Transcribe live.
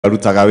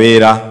Rutaga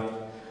wira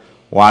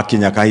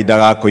wakinya kahinda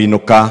ga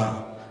kuinuka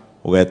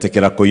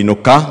ugetekera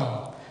kuinuka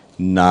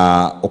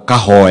na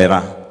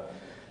ukahoera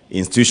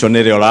institution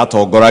ire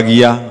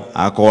uratongoragia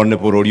akorwo ni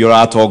bururi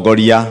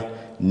uratongoria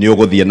ni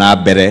uguthie na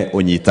mbere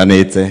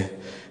unyitanite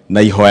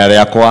na ihoya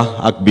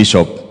riakwa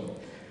Archbishop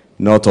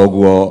no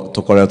toguo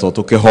tukoretwo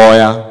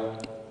tukihoya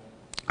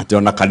ati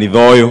ona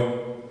kanitha uyu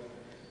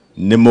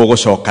ni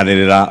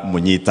mugucokanirira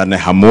munyitane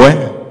hamwe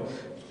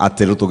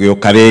ati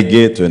rutugiuka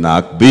ringi twina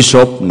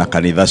Archbishop na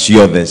kanitha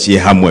ciothe cie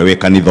hamwe we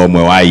kanitha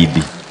umwe wa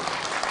idi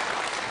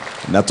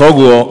na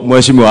toguo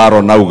mweshimiwa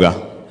aronauga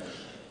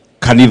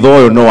kanitha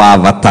uyu no wa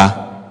bata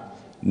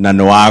na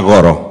no wa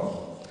goro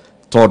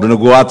tondu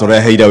niguo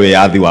watureheire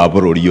wiyathi wa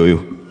bururi uyu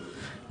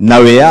na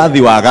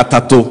wiyathi wa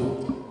gatatu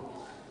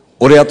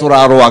uria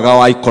turarwaga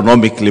wa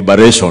economic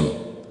liberation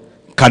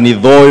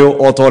kanitha uyu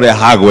otoria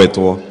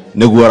hagwetwo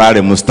niguo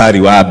rari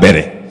mustari wa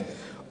mbere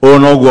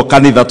unoguo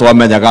kanitha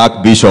twamenyaga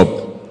Archbishop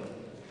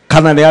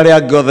kana ni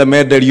aria ngothe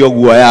menderio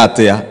guoya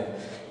atia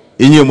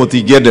inyuĩ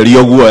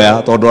mutingĩenderio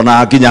guoya tondu ona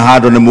akinya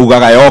handu ni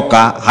mugaga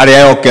yoka haria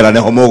yokera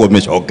niho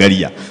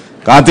mugumicokeria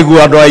kantigu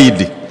andu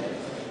aidi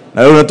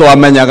na riu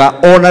nitwamenyaga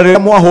ona riria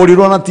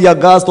mwahurirwo na tia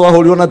gas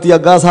twahurirwo na tia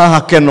gas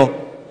haha Keno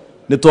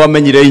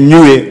nitwamenyire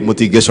inyuĩ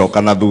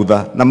mutingĩcoka na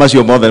thutha na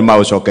macio mothe ni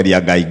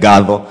magucokeria Ngai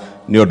ngatho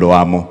ni undu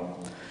wamo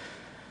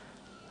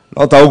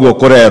no ta uguo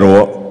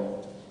kurerwo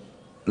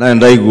na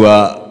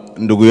ndaigua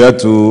ndugu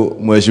yetu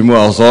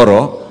Mheshimiwa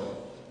Osoro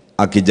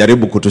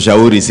akijaribu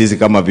kutushauri sisi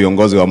kama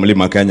viongozi wa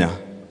Mlima Kenya.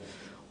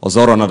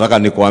 Osoro, nataka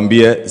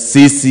nikuambie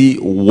sisi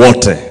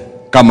wote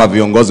kama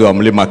viongozi wa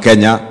Mlima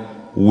Kenya,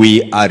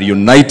 we are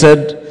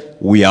united,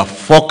 we are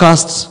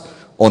focused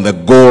on the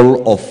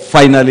goal of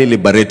finally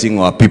liberating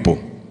our people.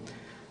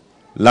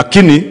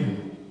 Lakini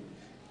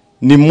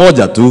ni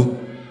mmoja tu,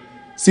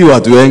 si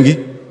watu wengi,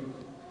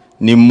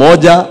 ni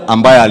mmoja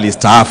ambaye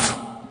alistaafu,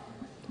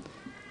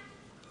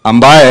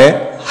 ambaye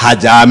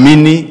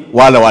hajaamini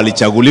wale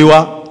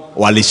walichaguliwa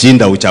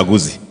walishinda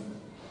uchaguzi.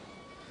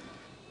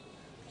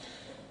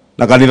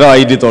 Na kanitha wa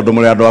idi tondu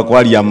muri andu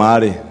akwaria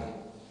mari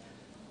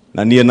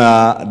na nie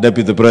na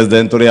deputy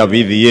president uri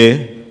VVA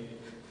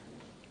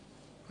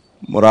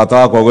murata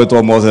wakwa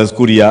gwitwo Moses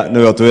Kuria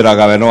niwe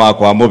twiraga we no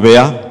wakwa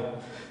mubia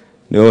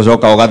ni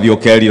ucoka ugathi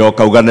ukerira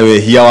ukauga ni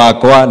wehia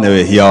wakwa ni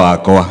wehia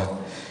wakwa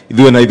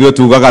ithuĩ na ithuĩ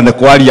tugaga ni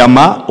kwaria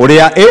ma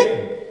uria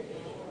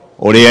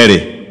uria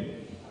ri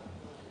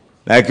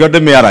na ikio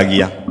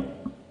ndimiaragia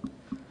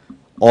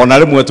ona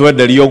rimwe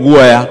twenderio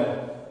guoya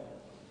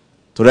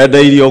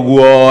turendeirio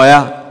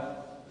guoya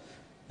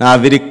na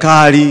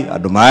thirikari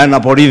andu maya na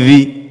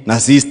borithi na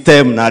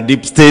system na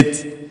deep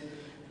state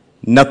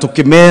na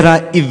tukimera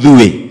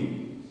ithuĩ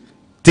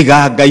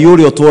tiga Ngai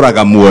uria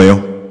uturaga muoyo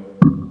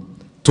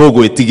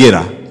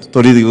tugwitigira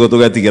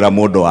tugetigira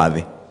mundu wa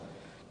thi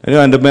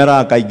na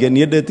ndimera kainge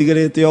nie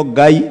ndetigirite o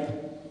Ngai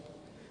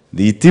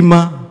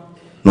thitima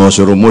no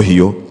curu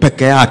muhiu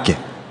peke yake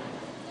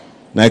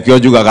na ikio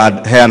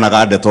njugaga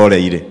heanaga ndeto ria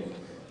ire.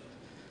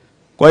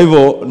 Kwa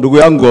hivyo ndugu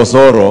yangu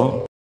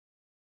Osoro,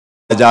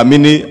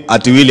 jamini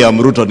ati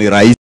William Ruto ni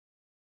rais.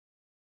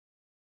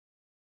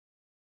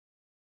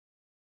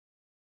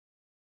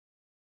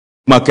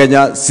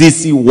 Kenya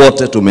sisi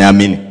wote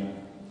tumeamini,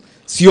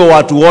 sio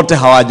watu wote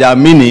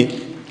hawajaamini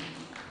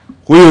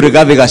huyu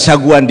Rigathi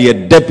Gachagua ndiye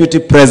deputy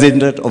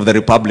president of the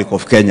Republic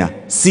of Kenya.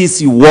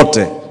 Sisi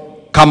wote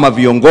kama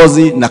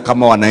viongozi na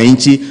kama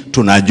wananchi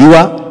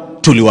tunajua,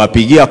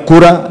 tuliwapigia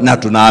kura na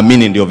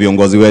tunaamini ndio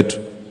viongozi wetu.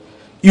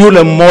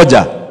 Yule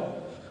mmoja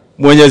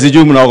mwenye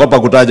sijui mnaogopa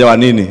kutaja wa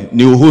nini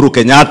ni Uhuru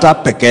Kenyatta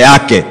peke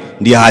yake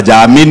ndiye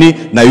hajaamini,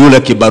 na yule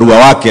kibarua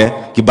wake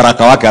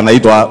kibaraka wake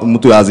anaitwa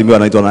mtu ya Azimio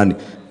anaitwa nani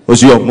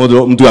usio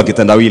mtu wa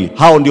kitendawili.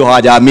 Hao ndio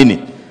hawajaamini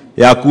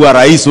ya kuwa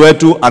rais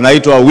wetu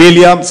anaitwa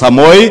William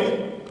Samoei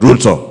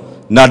Ruto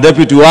na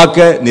deputy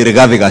wake ni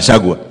Rigathi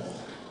Gachagua.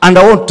 And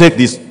I won't take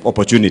this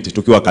opportunity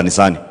tukiwa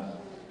kanisani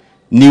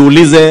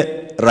niulize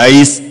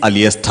rais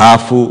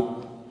aliyestaafu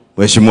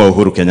Mheshimiwa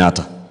Uhuru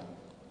Kenyatta,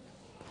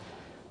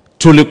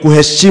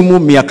 tulikuheshimu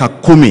miaka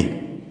 10.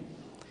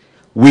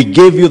 We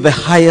gave you the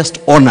highest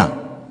honor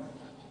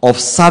of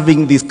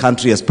serving this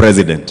country as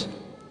president.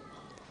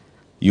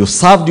 You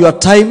served your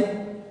time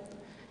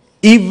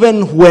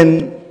even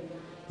when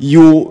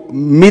you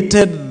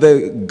meted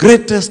the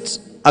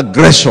greatest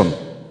aggression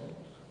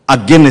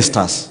against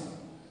us.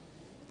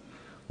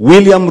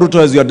 William Ruto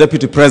as your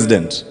deputy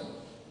president,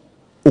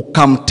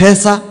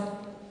 ukamtesa,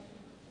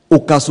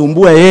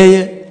 ukasumbua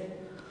yeye.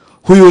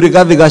 Huyu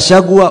Rigathi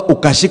Gachagua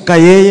ukashika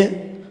yeye,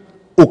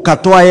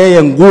 ukatoa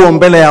yeye nguo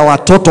mbele ya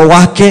watoto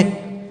wake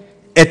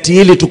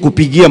eti ili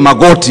tukupigie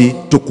magoti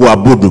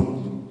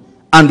tukuabudu.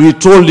 And we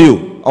told you,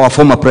 our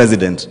former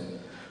president,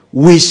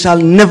 we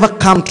shall never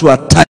come to a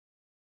time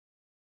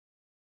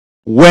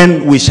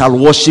when we shall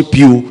worship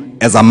you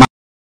as a man.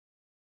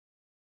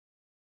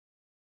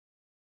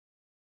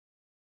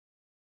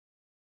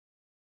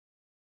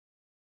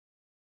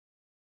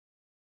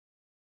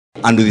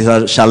 And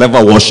we shall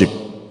ever worship.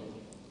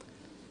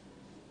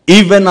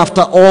 Even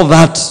after all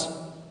that,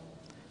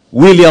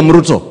 William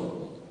Ruto,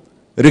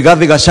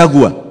 Rigathi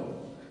Gachagua,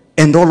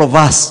 and all of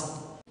us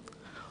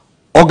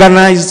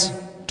organized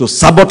to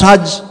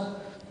sabotage,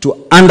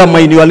 to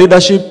undermine your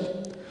leadership.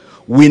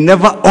 We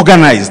never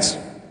organized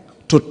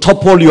to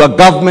topple your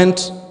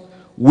government.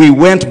 We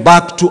went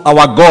back to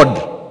our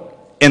God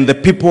and the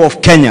people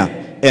of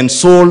Kenya and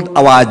sold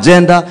our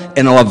agenda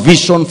and our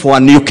vision for a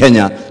new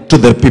Kenya to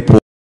the people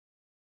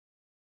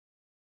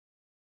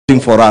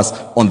for us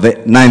on the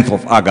 9th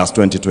of August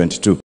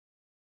 2022.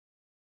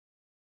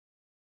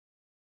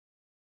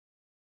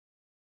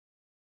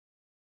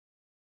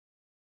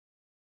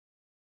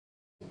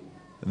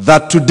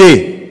 That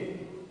today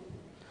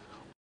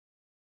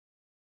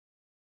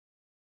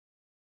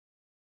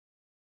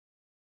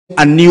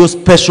a new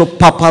special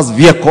purpose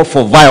vehicle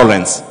for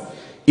violence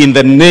in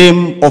the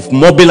name of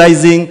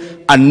mobilizing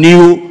a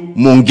new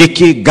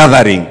Mungiki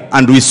gathering,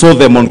 and we saw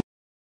them on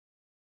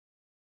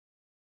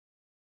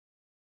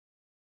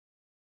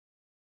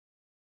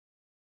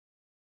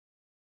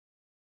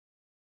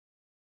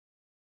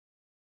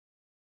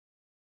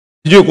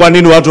sijui kwa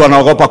nini watu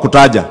wanaogopa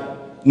kutaja,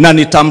 na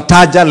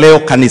nitamtaja leo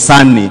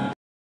kanisani.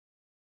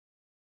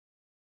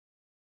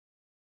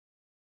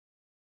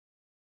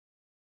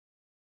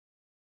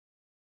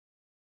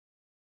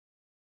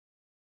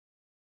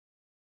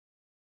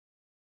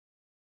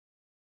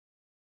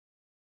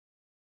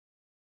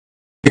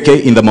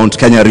 In the Mount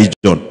Kenya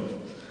region.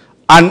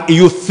 And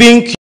you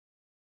think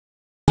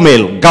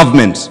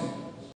government